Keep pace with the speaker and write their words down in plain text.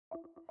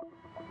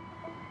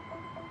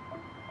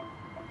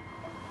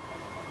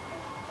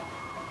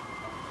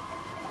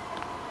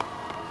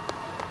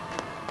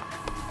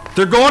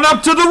They're going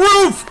up to the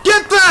roof!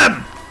 Get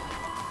them!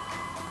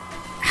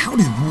 How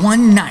did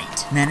one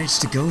night manage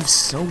to go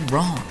so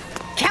wrong?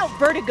 Count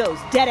Vertigo's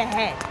dead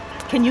ahead.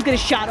 Can you get a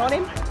shot on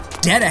him?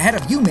 Dead ahead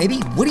of you, maybe?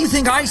 What do you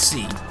think I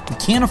see? We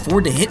can't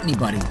afford to hit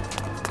anybody.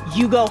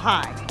 You go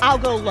high. I'll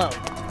go low.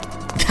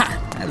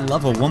 I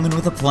love a woman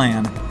with a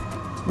plan.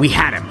 We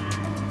had him.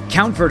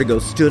 Count Vertigo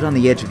stood on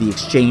the edge of the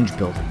exchange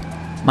building.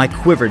 My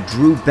quiver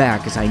drew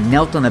back as I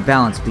knelt on the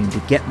balance beam to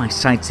get my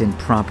sights in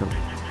properly,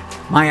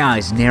 my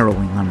eyes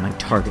narrowing on my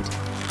target.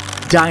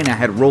 Dinah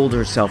had rolled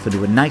herself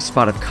into a nice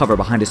spot of cover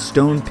behind a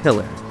stone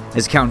pillar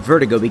as Count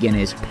Vertigo began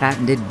his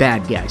patented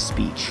bad guy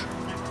speech.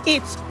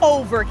 It's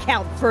over,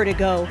 Count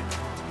Vertigo.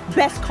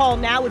 Best call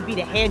now would be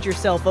to hand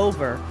yourself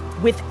over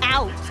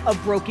without a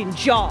broken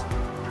jaw.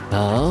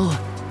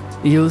 Oh?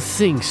 You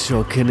think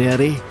so,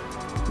 Canary?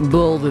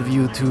 Bold of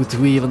you two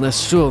to even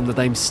assume that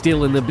I'm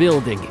still in the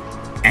building.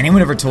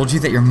 Anyone ever told you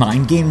that your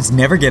mind games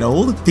never get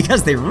old?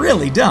 Because they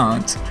really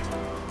don't.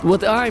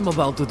 What I'm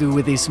about to do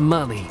with this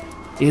money,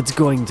 it's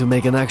going to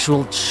make an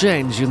actual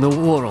change in the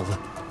world.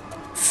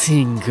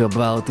 Think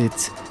about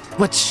it.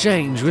 What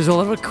change was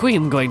Oliver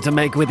Queen going to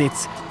make with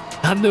it?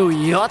 A new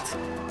yacht?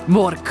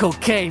 More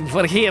cocaine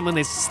for him and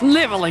his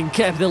sniveling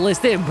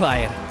capitalist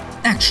empire.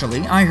 Actually,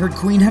 I heard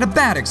Queen had a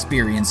bad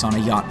experience on a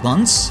yacht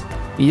once.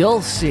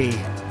 You'll see.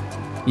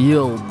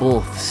 You'll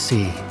both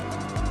see.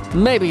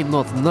 Maybe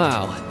not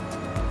now,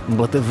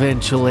 but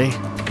eventually.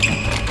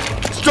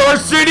 Star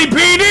City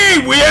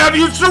PD, we have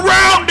you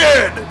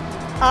surrounded!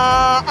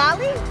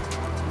 Ollie?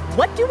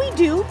 What do we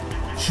do?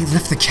 He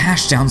left the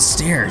cash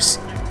downstairs.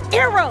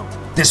 Arrow!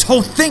 This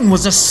whole thing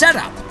was a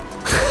setup!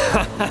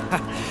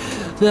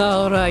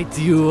 All right,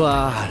 you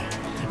are.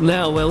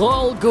 Now we'll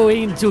all go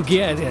in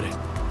together.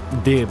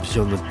 Dibs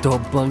on the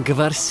top bunk of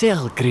our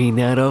cell, Green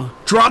Arrow.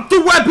 Drop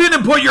the weapon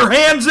and put your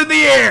hands in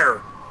the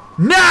air!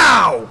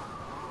 Now!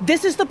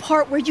 This is the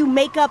part where you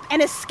make up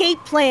an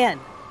escape plan.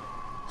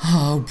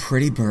 Oh,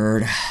 pretty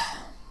bird.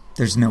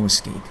 There's no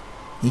escape.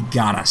 He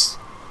got us.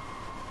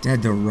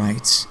 Dead to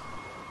rights.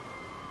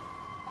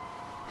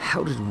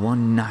 How did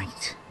one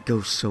night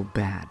go so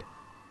bad?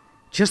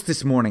 Just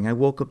this morning, I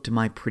woke up to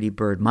my pretty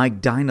bird, my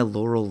Dinah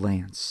Laurel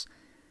Lance.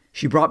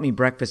 She brought me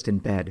breakfast in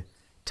bed.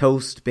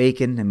 Toast,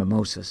 bacon, and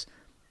mimosas.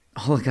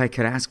 All a guy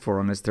could ask for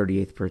on his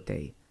 38th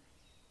birthday.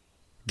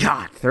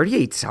 God,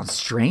 38 sounds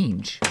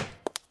strange.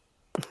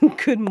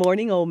 Good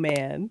morning, old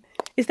man.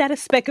 Is that a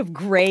speck of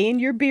gray in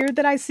your beard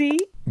that I see?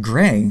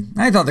 Gray?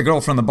 I thought the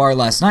girl from the bar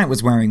last night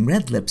was wearing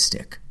red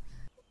lipstick.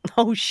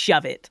 Oh,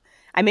 shove it.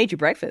 I made you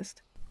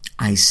breakfast.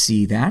 I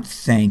see that,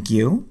 thank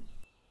you.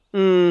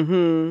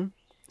 Mm-hmm.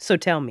 So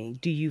tell me,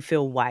 do you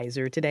feel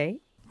wiser today?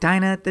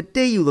 Dinah, the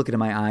day you look into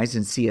my eyes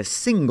and see a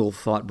single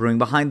thought brewing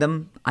behind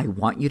them, I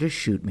want you to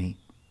shoot me.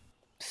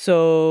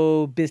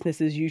 So, business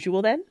as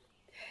usual then?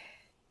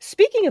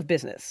 Speaking of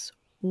business,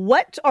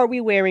 what are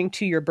we wearing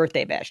to your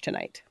birthday bash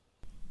tonight?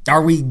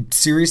 Are we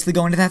seriously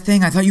going to that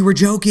thing? I thought you were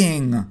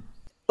joking.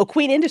 Oh,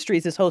 Queen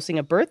Industries is hosting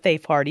a birthday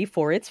party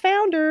for its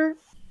founder.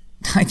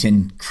 I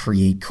didn't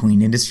create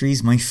Queen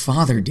Industries, my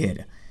father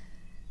did.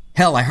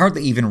 Hell, I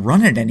hardly even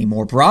run it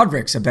anymore.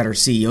 Broderick's a better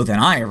CEO than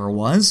I ever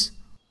was.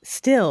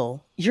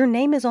 Still, your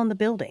name is on the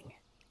building,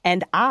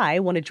 and I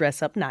want to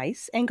dress up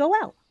nice and go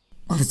out.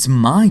 Well, it's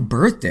my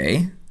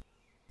birthday.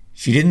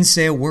 She didn't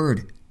say a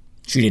word.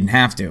 She didn't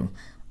have to.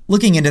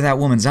 Looking into that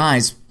woman's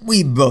eyes,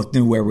 we both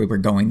knew where we were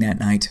going that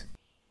night.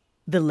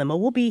 The limo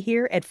will be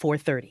here at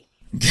 4:30.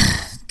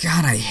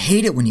 God, I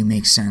hate it when you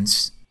make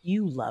sense.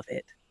 You love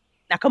it.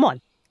 Now come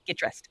on, get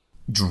dressed.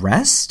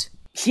 Dressed?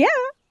 Yeah.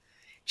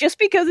 Just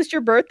because it's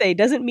your birthday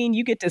doesn't mean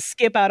you get to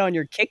skip out on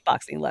your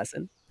kickboxing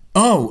lesson.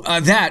 Oh,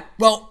 that.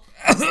 Well,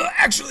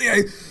 actually,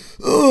 I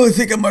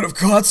think I might have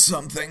caught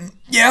something.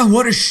 Yeah,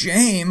 what a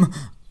shame.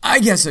 I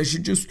guess I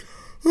should just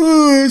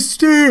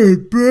stay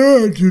in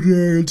bed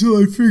today until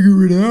I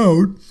figure it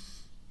out.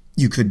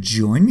 You could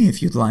join me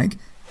if you'd like.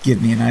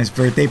 Give me a nice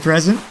birthday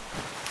present.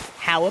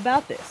 How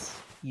about this?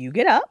 You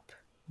get up,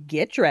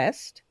 get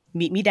dressed,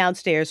 meet me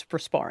downstairs for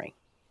sparring.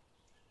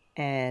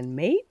 And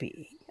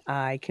maybe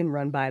I can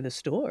run by the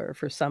store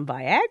for some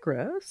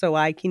Viagra so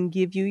I can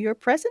give you your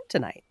present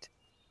tonight.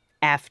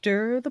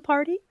 After the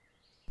party?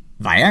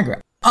 Viagra?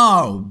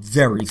 Oh,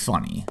 very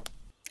funny.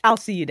 I'll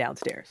see you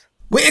downstairs.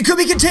 Wait, it could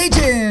be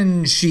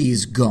contagion!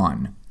 She's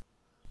gone.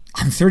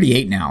 I'm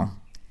 38 now.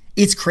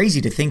 It's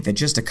crazy to think that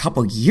just a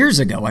couple years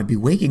ago I'd be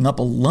waking up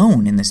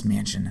alone in this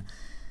mansion.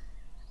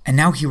 And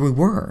now here we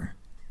were,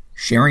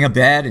 sharing a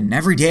bed, and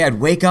every day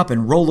I'd wake up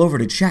and roll over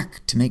to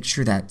check to make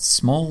sure that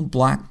small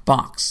black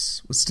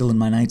box was still in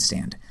my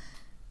nightstand,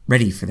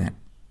 ready for that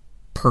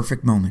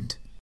perfect moment.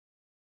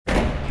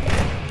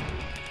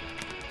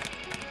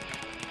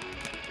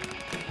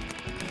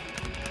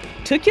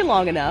 Took you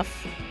long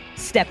enough.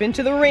 Step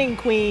into the ring,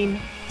 Queen.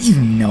 You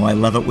know I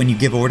love it when you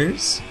give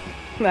orders.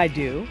 I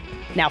do.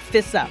 Now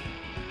fists up.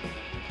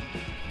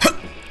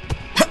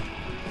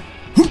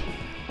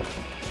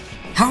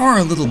 How are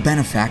our little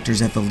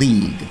benefactors at the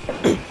League?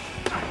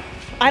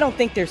 I don't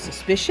think they're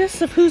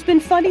suspicious of who's been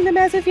funding them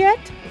as of yet.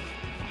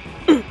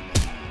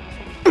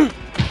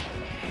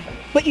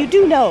 But you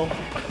do know,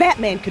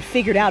 Batman could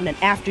figure it out in an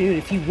afternoon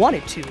if he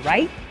wanted to,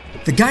 right?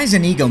 The guy's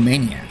an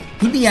egomaniac.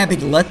 He'd be happy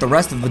to let the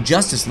rest of the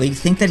Justice League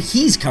think that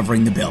he's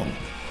covering the bill.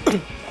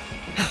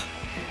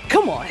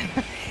 Come on.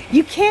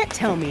 You can't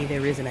tell me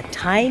there isn't a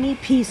tiny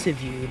piece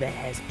of you that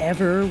has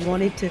ever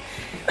wanted to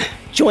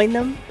join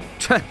them?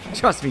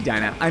 Trust me,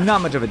 Dinah, I'm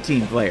not much of a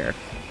team player.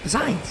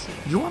 Besides,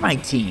 you're my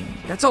team.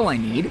 That's all I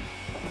need.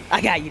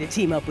 I got you to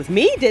team up with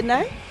me, didn't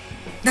I?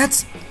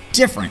 That's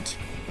different.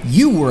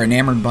 You were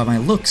enamored by my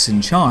looks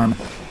and charm.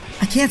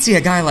 I can't see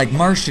a guy like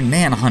Martian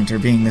Manhunter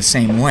being the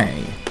same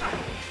way.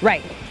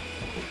 Right.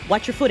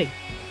 Watch your footing.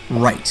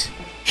 Right.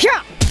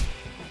 Yeah!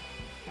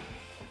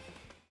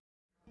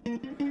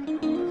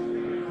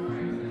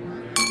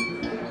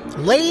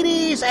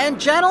 Ladies and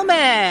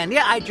gentlemen,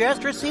 I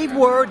just received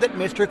word that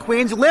Mr.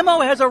 Queen's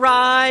limo has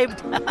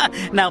arrived.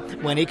 Now,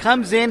 when he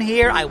comes in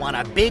here, I want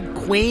a big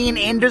Queen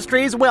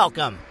Industries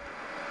welcome.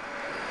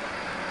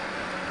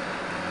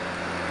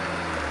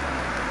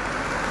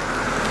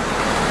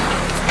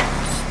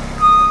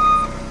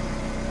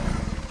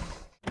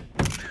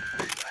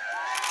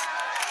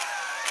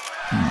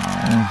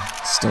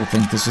 Still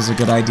think this was a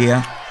good idea?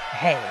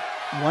 Hey,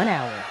 1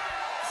 hour.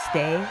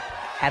 Stay,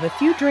 have a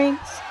few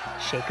drinks,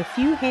 shake a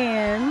few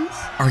hands.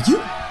 Are you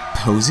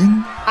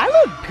posing? I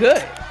look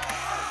good.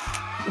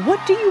 What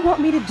do you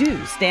want me to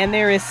do? Stand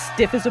there as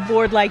stiff as a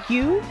board like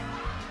you?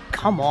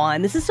 Come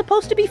on, this is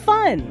supposed to be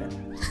fun.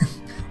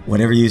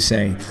 Whatever you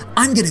say.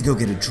 I'm gonna go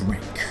get a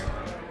drink.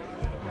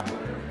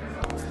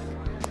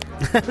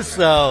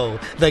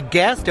 So, the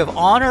guest of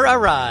honor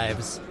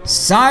arrives.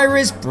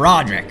 Cyrus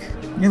Broderick.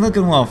 You're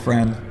looking well,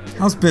 friend.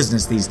 How's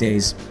business these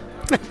days?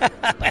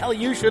 Well,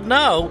 you should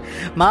know.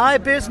 My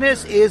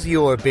business is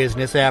your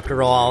business,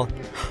 after all.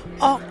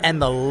 Oh,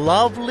 and the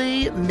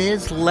lovely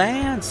Ms.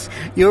 Lance.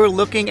 You're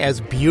looking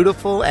as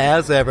beautiful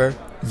as ever.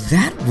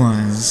 That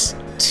was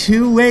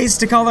 2 ways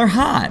to call her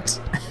hot.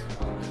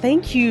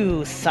 Thank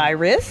you,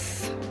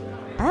 Cyrus.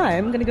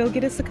 I'm gonna go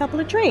get us a couple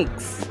of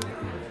drinks.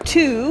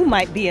 2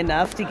 might be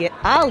enough to get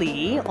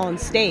Ali on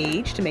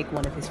stage to make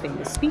one of his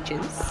famous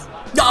speeches.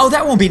 Oh,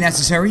 that won't be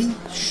necessary.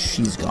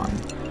 She's gone.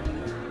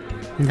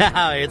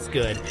 No, it's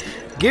good.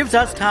 Gives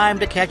us time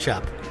to catch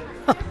up.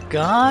 Oh,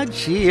 God,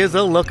 she is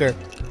a looker.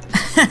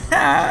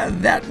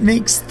 That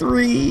makes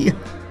 3.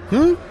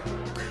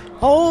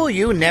 Oh,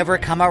 you never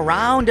come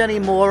around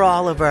anymore,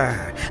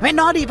 Oliver. I mean,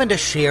 not even to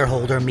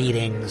shareholder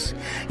meetings.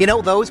 You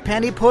know, those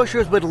penny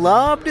pushers would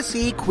love to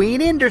see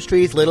Queen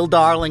Industries' little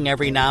darling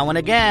every now and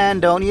again,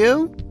 don't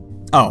you?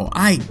 Oh,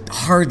 I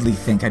hardly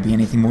think I'd be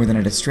anything more than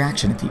a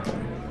distraction to people.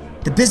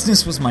 The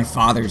business was my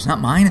father's, not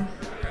mine.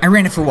 I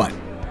ran it for what,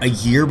 a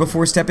year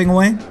before stepping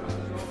away?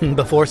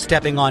 Before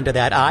stepping onto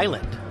that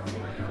island.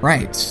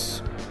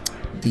 Right.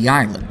 The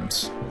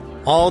island.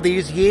 All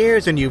these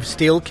years and you've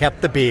still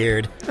kept the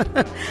beard.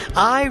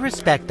 I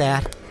respect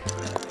that.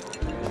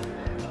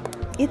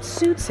 It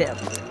suits him.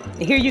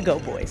 Here you go,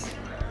 boys.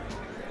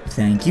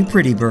 Thank you,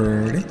 pretty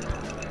bird.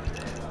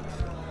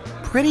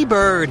 Pretty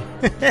bird.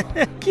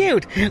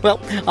 Cute.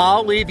 Well,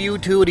 I'll leave you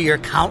two to your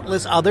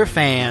countless other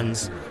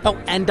fans. Oh,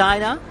 and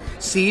Dinah,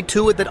 see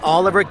to it that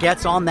Oliver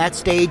gets on that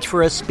stage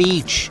for a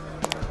speech.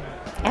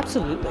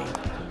 Absolutely.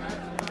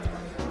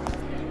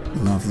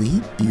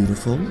 Lovely,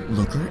 beautiful,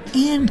 looker,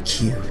 and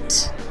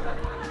cute.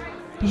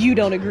 You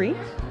don't agree?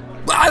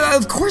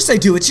 Of course I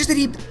do. It's just that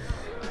he...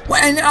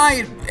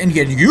 And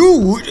yet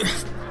you...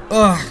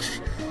 I'm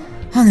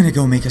gonna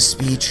go make a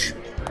speech.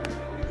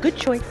 Good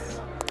choice.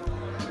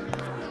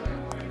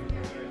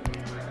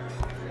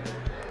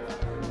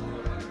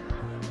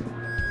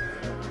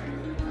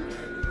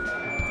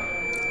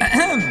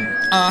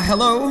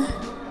 Hello?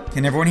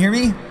 Can everyone hear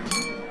me?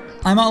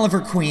 I'm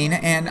Oliver Queen,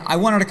 and I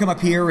wanted to come up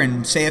here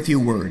and say a few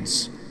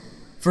words.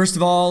 First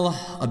of all,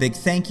 a big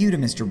thank you to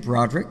Mr.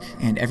 Broderick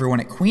and everyone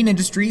at Queen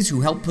Industries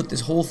who helped put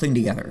this whole thing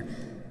together.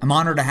 I'm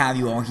honored to have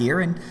you all here,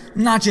 and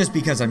not just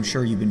because I'm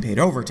sure you've been paid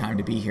overtime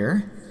to be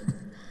here.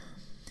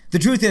 The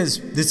truth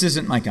is, this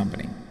isn't my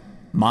company.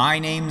 My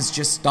name's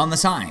just on the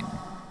sign.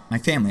 My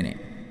family name.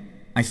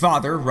 My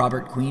father,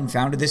 Robert Queen,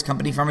 founded this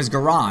company from his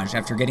garage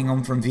after getting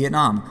home from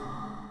Vietnam.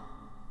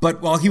 But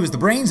while he was the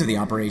brains of the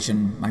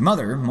operation, my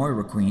mother,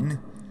 Moira Queen,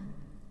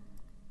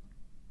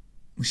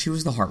 she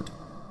was the heart.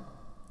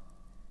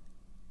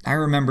 I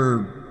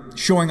remember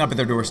showing up at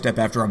their doorstep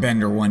after a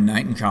bender one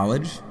night in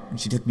college, and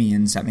she took me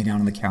in, sat me down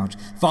on the couch.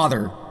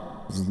 Father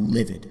was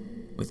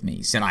livid with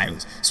me, said I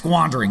was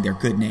squandering their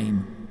good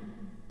name.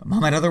 But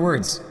Mom had other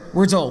words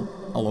I'll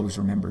always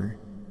remember.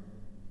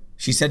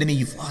 She said to me,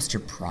 "You've lost your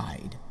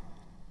pride.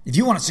 If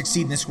you want to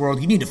succeed in this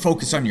world, you need to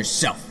focus on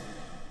yourself."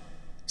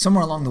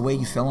 Somewhere along the way,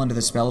 you fell under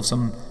the spell of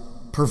some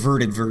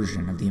perverted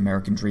version of the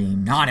American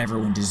dream. Not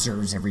everyone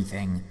deserves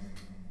everything.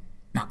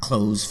 Not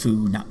clothes,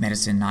 food, not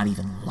medicine, not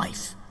even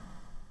life.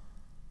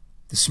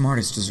 The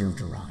smartest deserve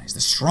to rise. The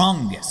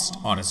strongest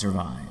ought to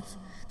survive.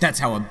 That's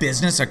how a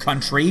business, a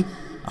country,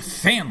 a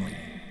family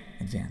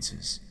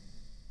advances.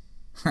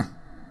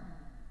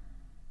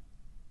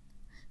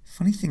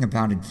 Funny thing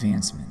about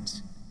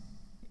advancement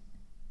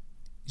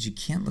is you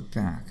can't look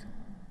back.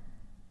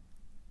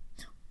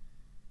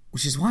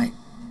 which is why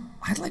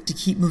I'd like to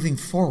keep moving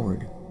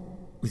forward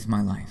with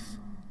my life.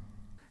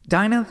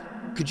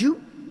 Dinah, could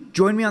you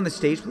join me on the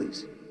stage,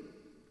 please?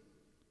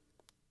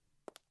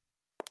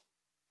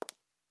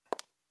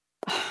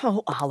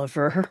 Oh,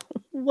 Oliver,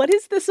 what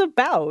is this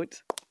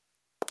about?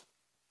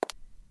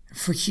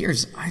 For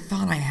years, I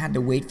thought I had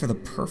to wait for the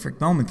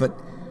perfect moment, but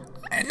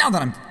now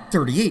that I'm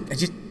 38, I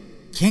just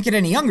can't get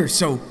any younger,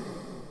 so...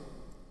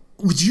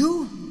 Would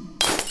you?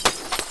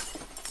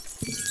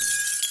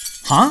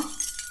 Huh?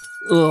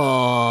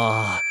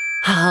 Oh,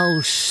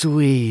 how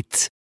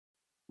sweet.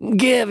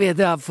 Give it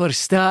up for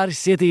Star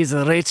City's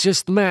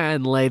richest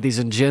man, ladies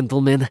and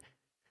gentlemen.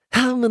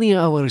 How many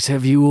hours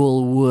have you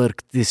all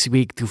worked this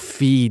week to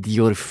feed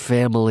your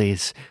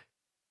families?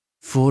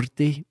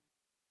 40?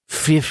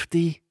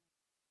 50?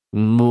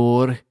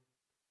 More?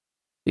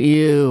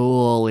 You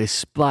all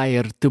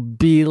aspire to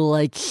be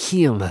like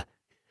him.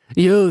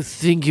 You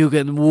think you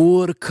can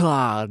work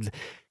hard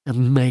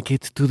and make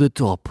it to the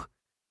top.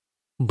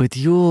 But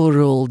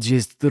you're all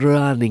just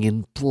running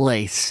in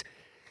place,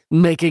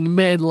 making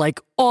men like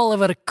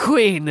Oliver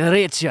Queen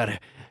richer,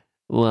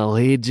 while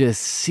he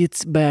just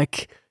sits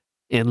back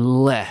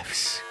and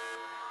laughs.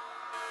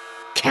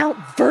 Count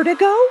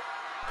Vertigo?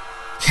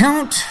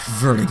 Count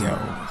Vertigo.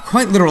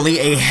 Quite literally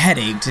a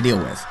headache to deal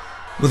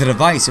with a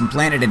device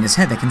implanted in his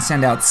head that can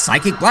send out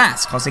psychic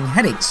blasts, causing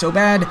headaches so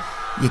bad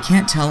you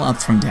can't tell up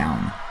from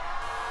down.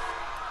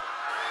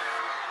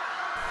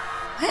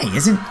 Hey,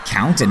 isn't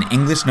Count an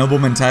English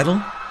nobleman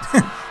title?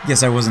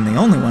 Guess I wasn't the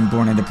only one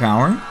born into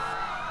power.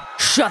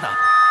 Shut up!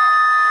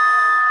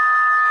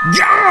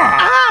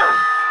 Gah!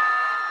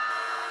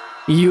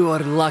 You are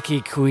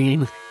lucky,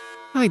 Queen.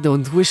 I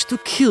don't wish to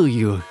kill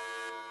you.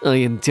 I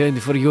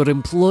intend for your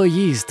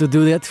employees to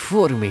do that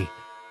for me.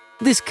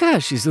 This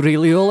cash is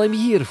really all I'm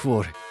here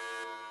for.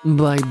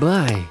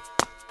 Bye-bye.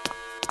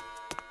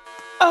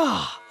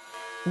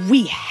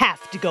 We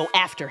have to go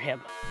after him.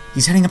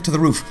 He's heading up to the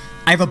roof.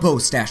 I have a bow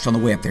stashed on the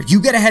way up there.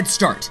 You get a head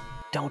start.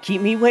 Don't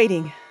keep me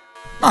waiting.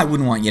 I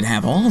wouldn't want you to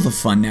have all the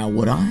fun now,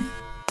 would I?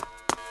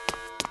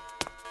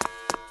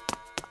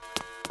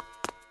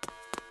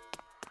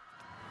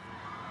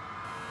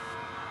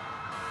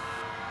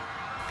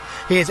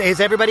 Is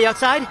everybody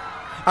outside?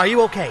 Are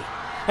you okay?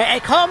 Hey,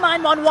 call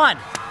 911.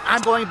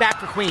 I'm going back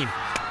for Queen.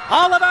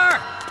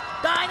 Oliver!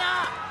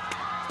 Dinah!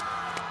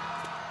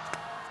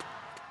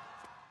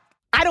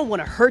 I don't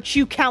want to hurt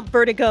you, Count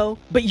Vertigo,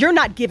 but you're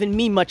not giving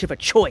me much of a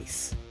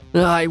choice.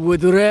 I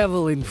would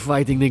revel in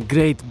fighting the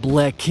great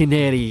Black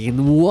Canary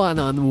in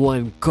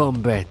one-on-one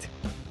combat.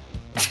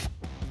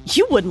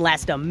 You wouldn't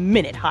last a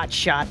minute,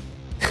 hotshot.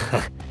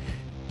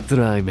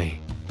 Try me.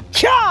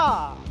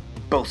 Ka!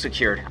 Both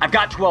secured. I've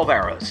got 12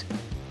 arrows.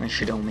 I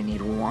should only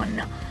need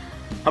one.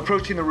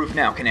 Approaching the roof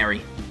now,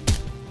 Canary.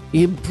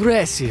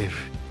 Impressive.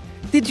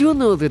 Did you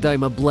know that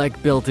I'm a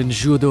black belt in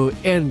judo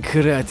and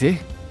karate?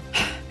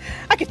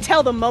 I could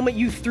tell the moment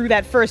you threw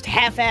that first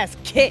half-ass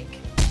kick.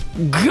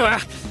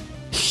 Gah!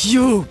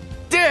 You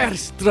dare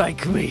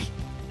strike me!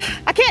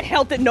 I can't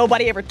help that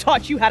nobody ever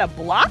taught you how to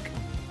block.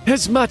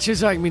 As much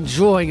as I'm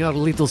enjoying our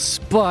little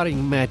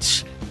sparring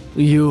match,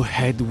 you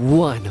had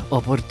one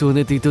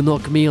opportunity to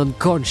knock me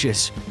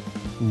unconscious.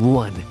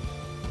 One.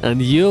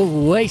 And you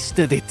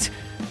wasted it.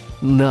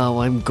 Now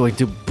I'm going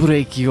to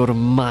break your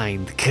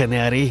mind,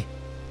 Canary.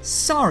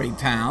 Sorry,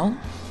 pal.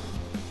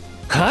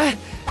 Huh?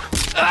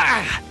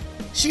 Ah!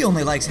 She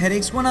only likes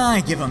headaches when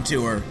I give them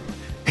to her.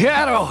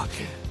 Arrow!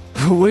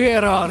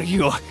 Where are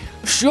you?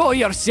 Show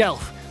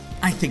yourself!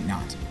 I think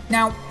not.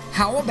 Now,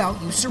 how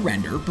about you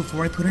surrender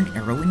before I put an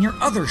arrow in your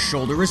other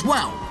shoulder as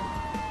well?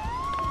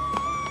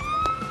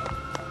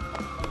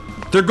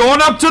 They're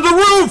going up to the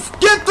roof!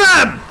 Get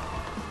them!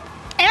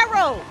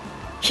 Arrow!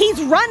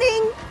 He's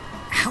running!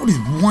 How did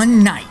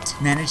one night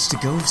manage to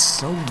go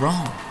so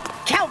wrong?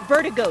 Count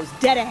Vertigo's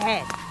dead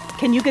ahead.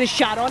 Can you get a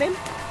shot on him?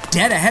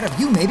 Dead ahead of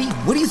you, maybe?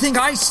 What do you think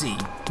I see?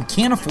 We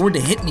can't afford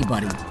to hit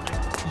anybody.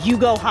 You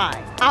go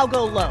high, I'll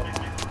go low.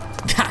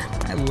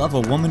 God, I love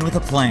a woman with a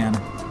plan.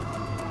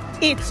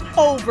 It's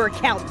over,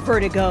 Count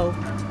Vertigo.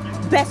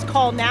 Best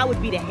call now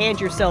would be to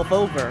hand yourself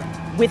over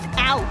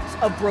without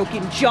a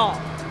broken jaw.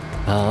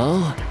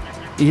 Oh?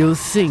 You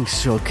think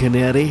so,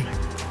 Canary?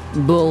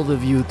 Bold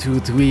of you two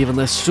to even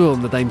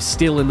assume that I'm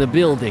still in the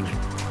building.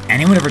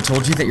 Anyone ever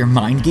told you that your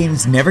mind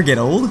games never get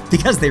old?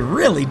 Because they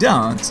really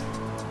don't.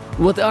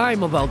 What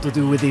I'm about to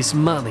do with this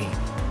money,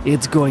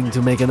 it's going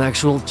to make an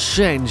actual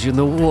change in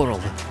the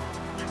world.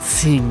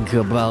 Think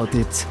about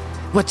it.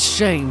 What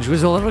change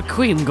was Oliver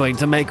Queen going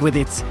to make with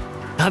it?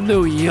 A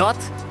new yacht?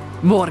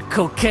 More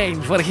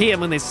cocaine for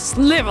him and his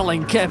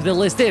sniveling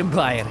capitalist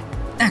empire.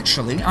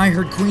 Actually, I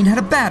heard Queen had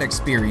a bad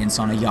experience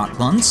on a yacht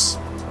once.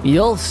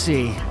 You'll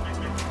see.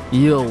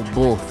 You'll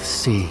both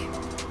see.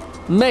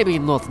 Maybe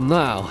not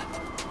now,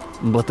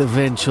 but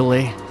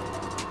eventually.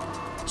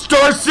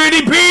 Star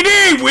City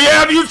PD, we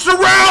have you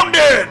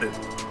surrounded!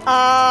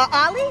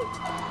 Ollie?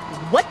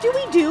 What do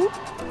we do?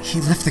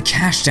 He left the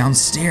cash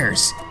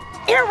downstairs.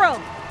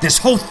 Arrow! This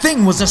whole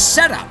thing was a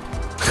setup.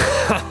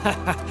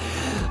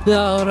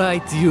 All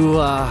right, you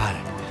are.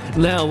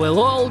 Now we'll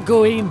all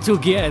go in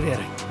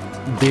together.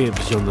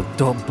 Dibs on the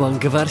top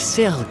bunk of our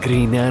cell,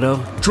 Green Arrow.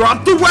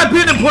 Drop the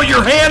weapon and put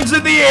your hands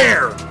in the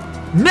air!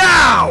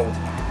 Now!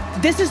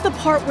 This is the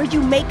part where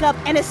you make up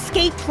an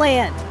escape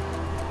plan.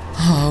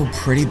 Oh,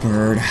 pretty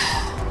bird.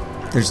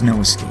 There's no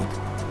escape.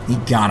 He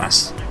got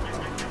us.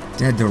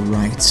 Dead to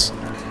rights.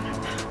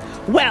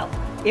 Well,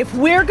 if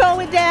we're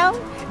going down,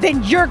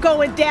 then you're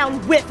going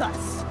down with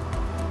us.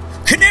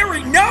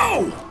 Canary,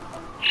 no!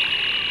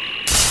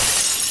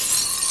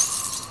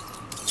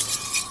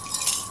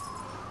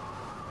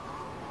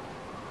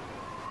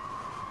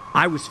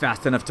 I was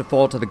fast enough to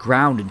fall to the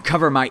ground and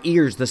cover my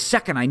ears the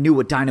second I knew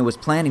what Dinah was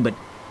planning, but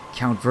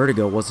Count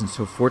Vertigo wasn't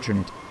so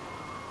fortunate.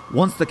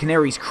 Once the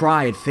Canary's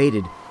cry had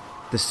faded,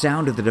 the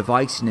sound of the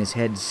device in his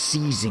head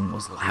seizing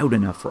was loud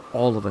enough for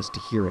all of us to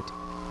hear it.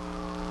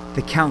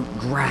 The Count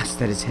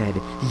grasped at his head,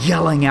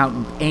 yelling out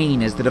in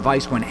pain as the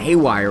device went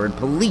haywire and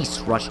police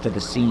rushed to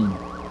the scene.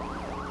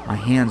 My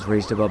hands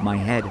raised above my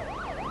head,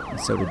 and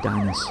so did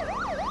Dinah's.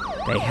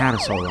 They had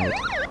us all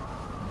right.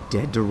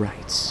 Dead to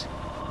rights.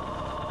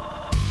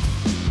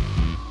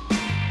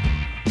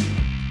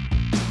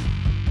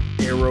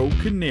 Arrow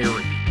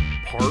Canary,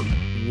 Part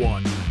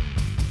 1.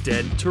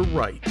 Dead to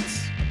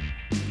Rights.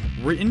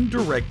 Written,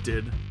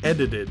 directed,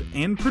 edited,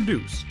 and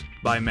produced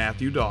by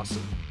Matthew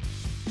Dawson.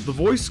 The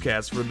voice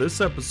cast for this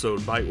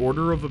episode by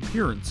order of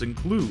appearance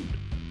include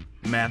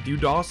Matthew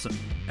Dawson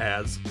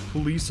as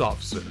Police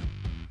Officer,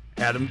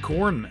 Adam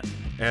Kornman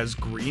as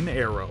Green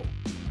Arrow,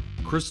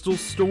 Crystal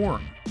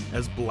Storm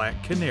as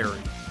Black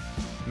Canary,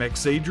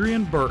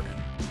 Maxadrian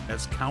Burton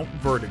as Count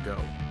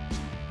Vertigo,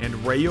 and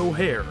Ray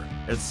O'Hare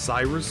as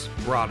Cyrus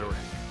Broderick.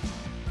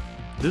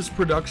 This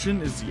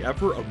production is the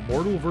effort of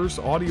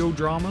Mortalverse Audio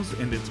Dramas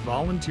and its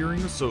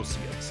volunteering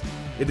associates.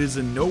 It is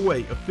in no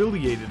way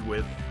affiliated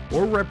with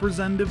or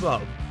representative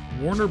of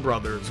Warner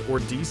Brothers or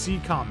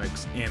DC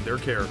Comics and their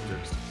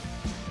characters.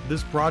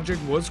 This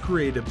project was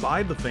created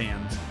by the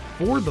fans,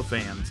 for the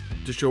fans,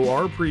 to show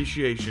our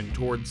appreciation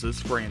towards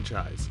this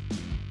franchise.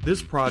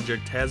 This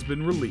project has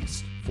been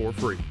released for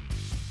free.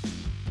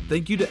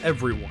 Thank you to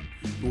everyone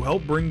who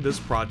helped bring this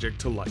project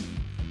to life.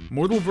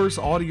 Mortalverse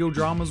Audio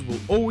Dramas will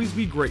always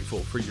be grateful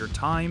for your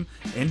time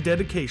and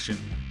dedication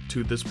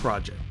to this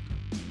project.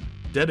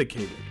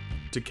 Dedicated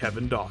to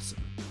Kevin Dawson.